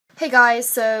Hey guys,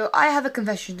 so I have a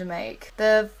confession to make.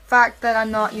 The fact that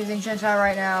I'm not using Chantal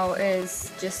right now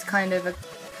is just kind of a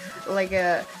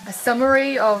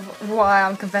summary of why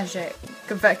I'm confessing.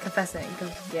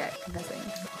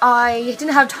 I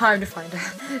didn't have time to find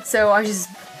out, so I just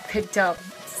picked up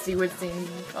cwoodsdean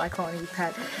iconic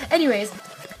pet. Anyways,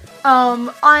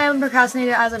 I am a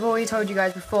procrastinator, as I've already told you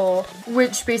guys before,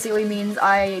 which basically means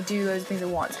I do those things at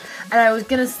once. And I was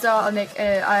gonna start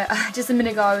just a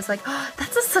minute ago I was like, oh,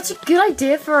 that's such a good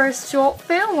idea for a short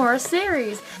film or a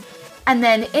series. And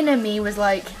then inner me was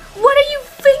like, what are you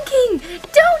thinking?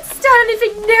 Don't start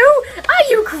anything new! Are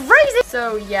you crazy?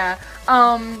 So yeah,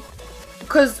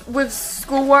 because with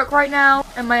schoolwork right now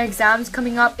and my exams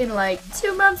coming up in like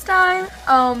 2 months time,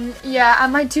 yeah,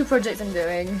 and my 2 projects I'm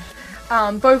doing,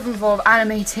 both involve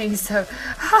animating, so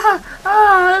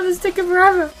this is taking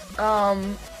forever.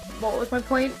 What was my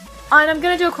point? And I'm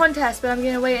gonna do a contest, but I'm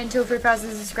gonna wait until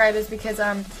 3,000 subscribers because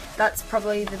that's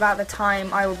probably about the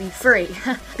time I will be free.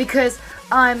 Because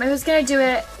I was gonna do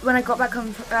it when I got back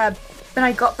from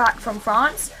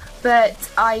France,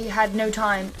 but I had no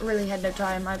time. Really had no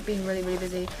time. I've been really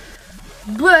busy.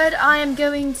 But I am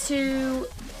going to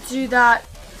do that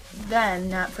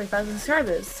then at 3,000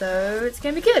 subscribers, so it's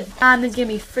gonna be good. And there's gonna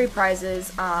be 3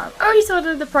 prizes. Already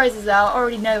sorted the prizes out.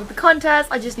 Already know the contest.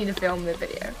 I just need to film the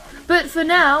video. But for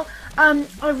now, I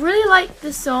really like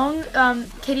the song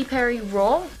Katy Perry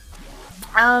Raw.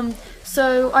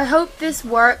 So I hope this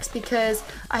works because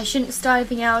I shouldn't start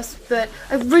anything else, but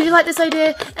I really like this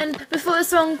idea, and before the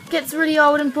song gets really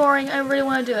old and boring, I really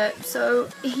want to do it. So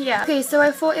yeah. Okay, so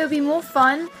I thought it would be more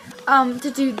fun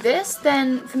to do this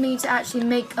than for me to actually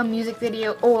make a music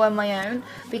video all on my own,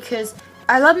 because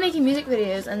I love making music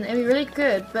videos and it'd be really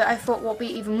good, but I thought what would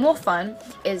be even more fun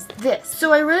is this.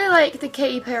 So I really like the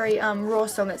Katy Perry Raw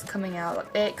song that's coming out.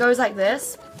 It goes like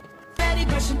this.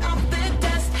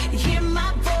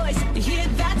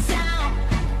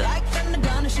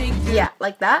 Yeah,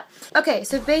 like that. Okay,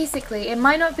 so basically, it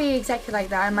might not be exactly like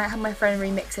that. I might have my friend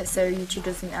remix it so YouTube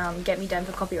doesn't get me done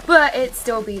for copyright, but it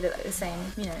still be the same,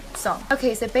 you know, song.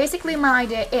 Okay, so basically my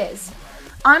idea is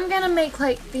I'm gonna make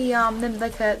like the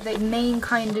main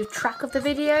kind of track of the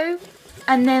video,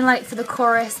 and then like for the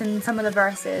chorus and some of the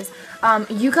verses,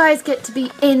 you guys get to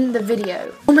be in the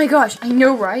video. Oh my gosh, I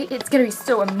know, right? It's gonna be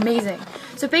so amazing.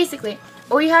 So basically,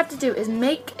 all you have to do is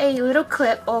make a little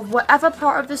clip of whatever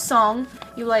part of the song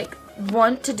you like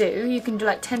want to do. You can do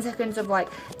like 10 seconds of like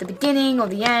the beginning or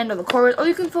the end or the chorus, or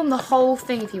you can film the whole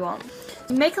thing if you want.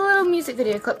 Make a little music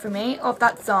video clip for me of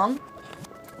that song,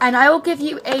 and I will give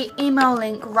you a email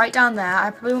link right down there.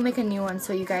 I probably will make a new one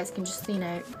so you guys can just, you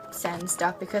know, send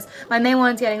stuff, because my main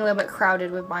one's getting a little bit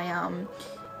crowded with my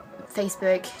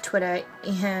Facebook, Twitter,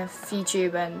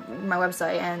 YouTube, and my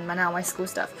website, and now my school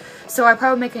stuff. So I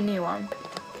probably make a new one.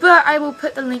 But I will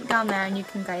put the link down there, and you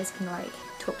guys can like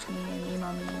talk to me and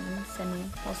email me and send me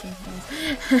awesome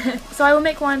things. So I will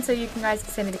make one so you guys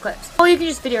can send me the clips, or you can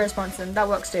just video response them. That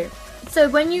works too. So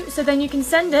then you can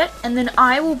send it, and then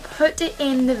I will put it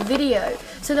in the video.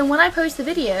 So then when I post the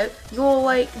video, your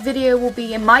like video will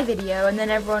be in my video, and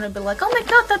then everyone will be like, oh my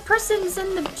god, that person's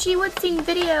in the cwoodsdean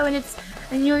video,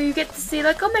 and you get to see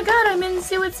like, oh my god, I'm in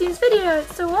cwoodsdean's video.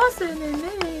 It's so awesome,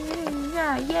 and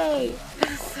yeah, yay.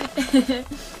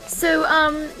 So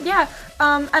yeah,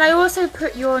 and I also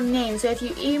put your name. So if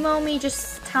you email me,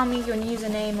 just tell me your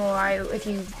username, or if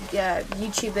you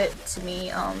YouTube it to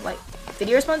me, like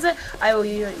video sponsor, I will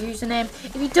use your username.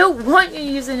 If you don't want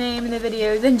your username in the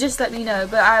video, then just let me know,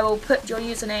 but I will put your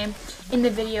username in the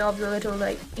video of your little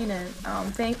like, you know,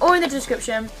 thing, or in the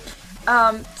description,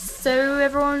 so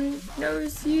everyone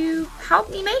knows you helped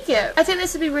me make it. I think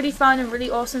this would be really fun and really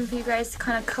awesome for you guys to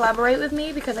kind of collaborate with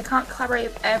me, because I can't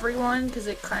collaborate with everyone because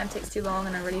it kind of takes too long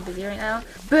and I'm really busy right now,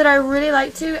 but I really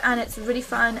like to, and it's really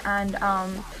fun, and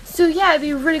so yeah, it'd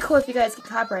be really cool if you guys could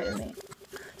collaborate with me.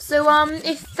 So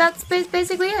if that's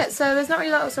basically it. So there's not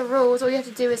really lots of rules. All you have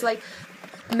to do is like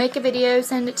make a video,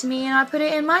 send it to me, and I put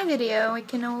it in my video, and we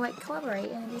can all like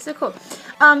collaborate, and it'd be so cool.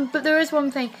 But there is one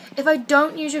thing. If I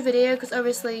don't use your video, because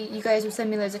obviously you guys will send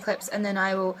me loads of clips, and then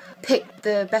I will pick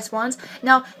the best ones.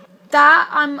 Now that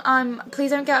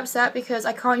please don't get upset, because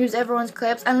I can't use everyone's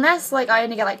clips unless like I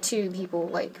only get like 2 people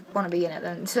like want to be in it,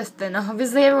 then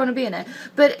obviously everyone will be in it.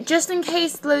 But just in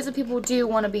case loads of people do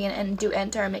want to be in it and do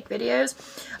enter and make videos,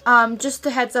 just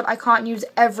a heads up, I can't use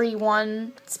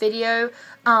everyone's video.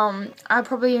 I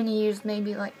probably only use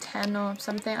maybe like 10 or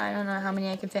something. I don't know how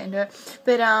many I can fit into it,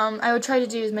 but I will try to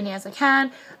do as many as I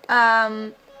can.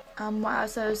 What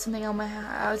else? There was something on my,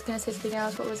 I was gonna say something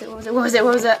else. What was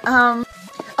it?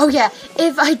 Oh yeah,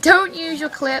 if I don't use your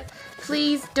clip,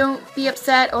 please don't be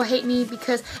upset or hate me,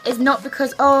 because it's not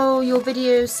because, oh, your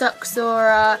video sucks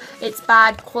or it's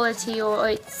bad quality or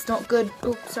it's not good.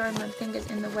 Oh, sorry, my finger's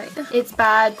in the way. It's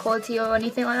bad quality or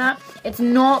anything like that. It's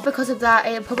not because of that.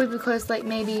 It's probably because, like,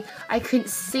 maybe I couldn't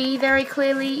see very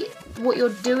clearly what you're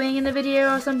doing in the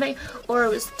video or something, or it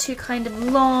was too kind of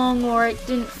long, or it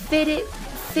didn't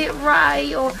fit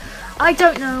right, or I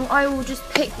don't know. I will just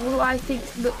pick what I think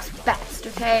looks best,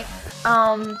 okay?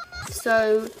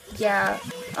 So yeah,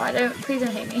 please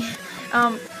don't hate me.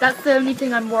 That's the only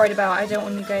thing I'm worried about. I don't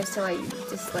want you guys to, like,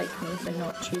 dislike me for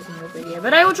not choosing your video,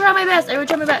 but I will try my best.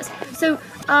 So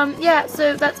yeah,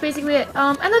 so that's basically it.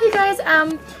 I love you guys.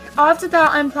 After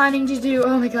that, I'm planning to do,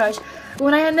 oh my gosh,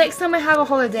 next time I have a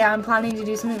holiday, I'm planning to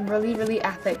do something really, really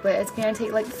epic, but it's gonna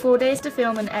take like 4 days to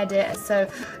film and edit, so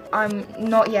I'm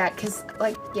not yet, because,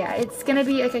 like, yeah, it's gonna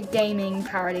be like a gaming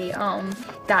parody.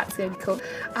 That's gonna be cool.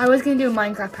 I was gonna do a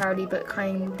Minecraft parody, but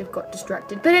kind of got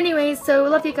distracted. But anyways, so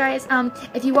love you guys.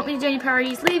 If you want me to do any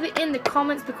parodies, leave it in the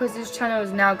comments, because this channel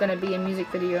is now gonna be a music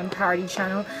video and parody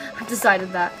channel. I've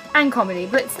decided that, and comedy,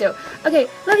 but still. Okay,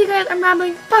 love you guys. I'm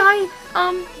rambling. Bye.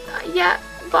 Yeah,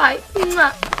 bye.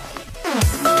 Mwah.